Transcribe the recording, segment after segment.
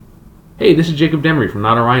Hey, this is Jacob Demery from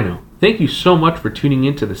Not a Rhino. Thank you so much for tuning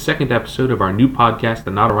in to the second episode of our new podcast,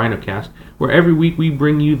 the Not a Rhino Cast, where every week we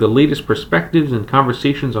bring you the latest perspectives and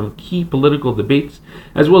conversations on key political debates,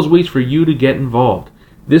 as well as ways for you to get involved.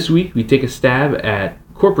 This week we take a stab at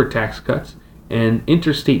corporate tax cuts and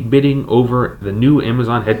interstate bidding over the new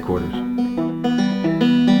Amazon headquarters.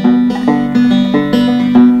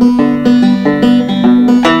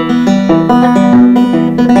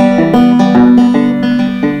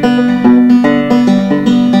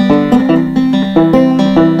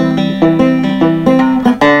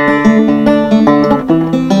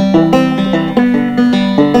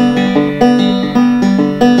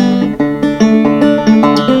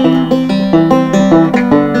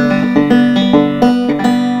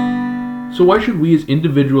 So why should we as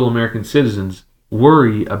individual American citizens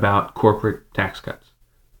worry about corporate tax cuts?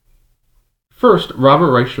 First,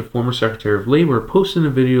 Robert Reich, the former Secretary of Labor, posted a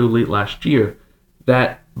video late last year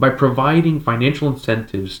that by providing financial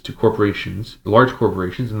incentives to corporations, large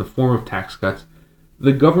corporations, in the form of tax cuts,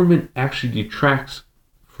 the government actually detracts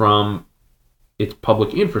from its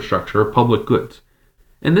public infrastructure or public goods.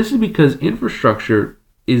 And this is because infrastructure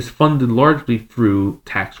is funded largely through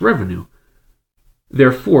tax revenue.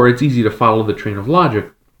 Therefore, it's easy to follow the train of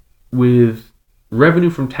logic. With revenue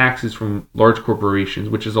from taxes from large corporations,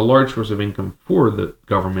 which is a large source of income for the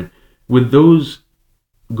government, with those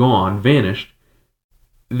gone, vanished,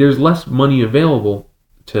 there's less money available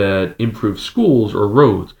to improve schools or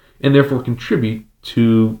roads, and therefore contribute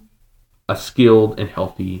to a skilled and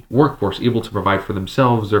healthy workforce able to provide for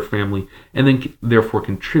themselves, their family, and then therefore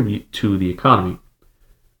contribute to the economy.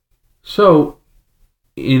 So,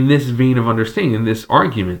 in this vein of understanding, in this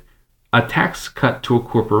argument, a tax cut to a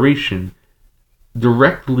corporation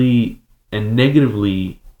directly and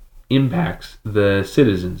negatively impacts the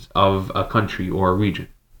citizens of a country or a region.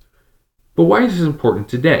 But why is this important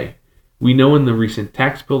today? We know in the recent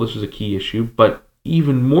tax bill this was a key issue, but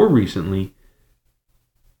even more recently,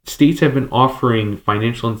 states have been offering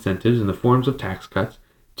financial incentives in the forms of tax cuts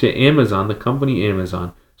to Amazon, the company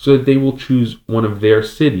Amazon, so that they will choose one of their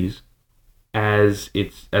cities as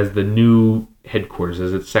the new headquarters,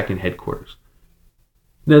 as its second headquarters.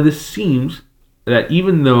 Now, this seems that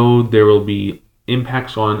even though there will be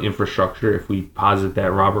impacts on infrastructure, if we posit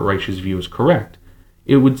that Robert Reich's view is correct,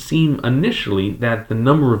 it would seem initially that the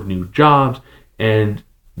number of new jobs and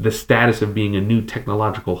the status of being a new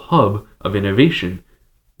technological hub of innovation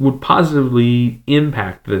would positively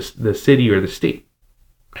impact the city or the state.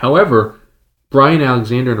 However, Brian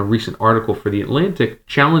Alexander, in a recent article for The Atlantic,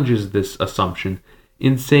 challenges this assumption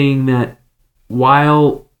in saying that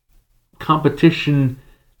while competition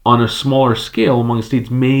on a smaller scale among states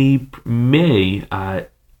may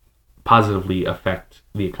positively affect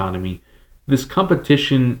the economy, this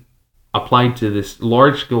competition applied to this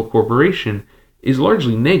large-scale corporation is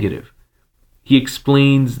largely negative. He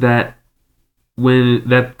explains that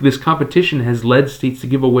this competition has led states to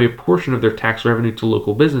give away a portion of their tax revenue to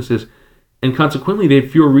local businesses, and consequently they have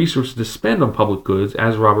fewer resources to spend on public goods,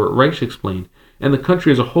 as Robert Reich explained, and the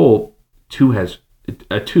country as a whole too has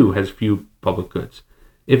few public goods.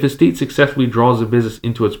 If a state successfully draws a business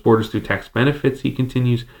into its borders through tax benefits, he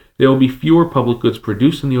continues, there will be fewer public goods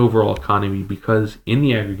produced in the overall economy because, in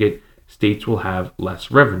the aggregate, states will have less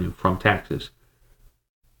revenue from taxes.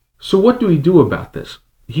 So what do we do about this?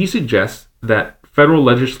 He suggests that federal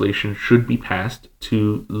legislation should be passed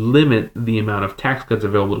to limit the amount of tax cuts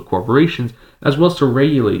available to corporations, as well as to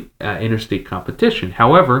regulate interstate competition.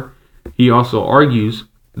 However, he also argues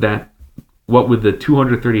that what with the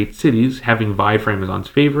 238 cities having vied for Amazon's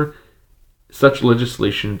favor, such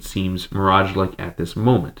legislation seems mirage-like at this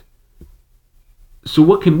moment. So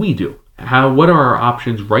what can we do? What are our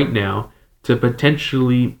options right now to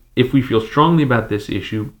potentially, if we feel strongly about this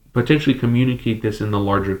issue, potentially communicate this in the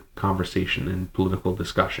larger conversation and political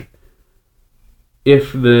discussion?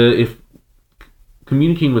 If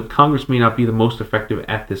communicating with Congress may not be the most effective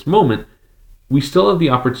at this moment, we still have the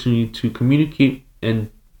opportunity to communicate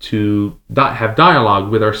and to have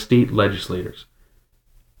dialogue with our state legislators.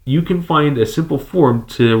 You can find a simple form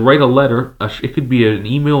to write a letter, it could be an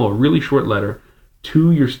email or a really short letter,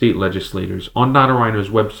 to your state legislators on Not a Rhino's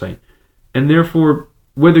website. And therefore,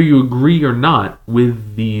 whether you agree or not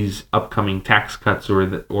with these upcoming tax cuts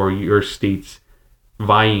or your state's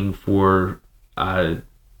vying for a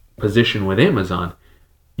position with Amazon,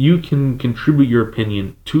 you can contribute your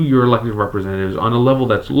opinion to your elected representatives on a level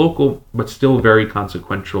that's local but still very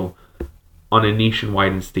consequential on a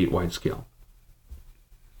nationwide and statewide scale.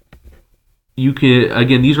 You can,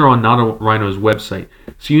 again, these are on Not a Rhino's website,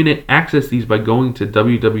 so you can access these by going to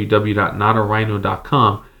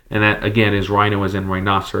www.notarhino.com and that again is rhino as in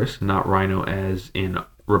rhinoceros, not rhino as in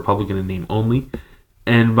Republican in name only.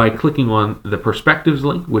 And by clicking on the perspectives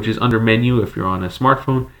link, which is under menu if you're on a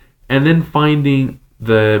smartphone, and then finding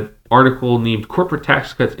the article named Corporate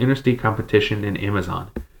Tax Cuts, Interstate Competition, and Amazon.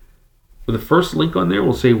 The first link on there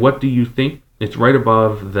will say, what do you think? It's right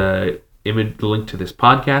above the image, the link to this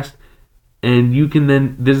podcast. And you can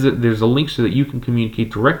then, there's a link so that you can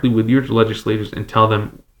communicate directly with your legislators and tell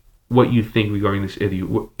them what you think regarding this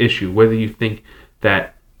issue, whether you think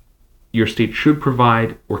that your state should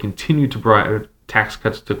provide or continue to provide tax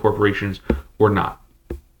cuts to corporations or not.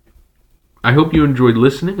 I hope you enjoyed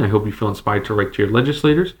listening. I hope you feel inspired to write to your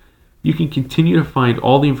legislators. You can continue to find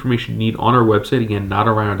all the information you need on our website, again,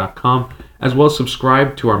 notarhino.com, as well as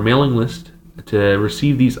subscribe to our mailing list to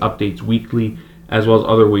receive these updates weekly, as well as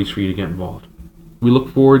other ways for you to get involved. We look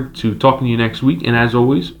forward to talking to you next week, and as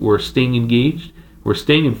always, we're staying engaged, we're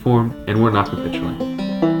staying informed, and we're not capitulating.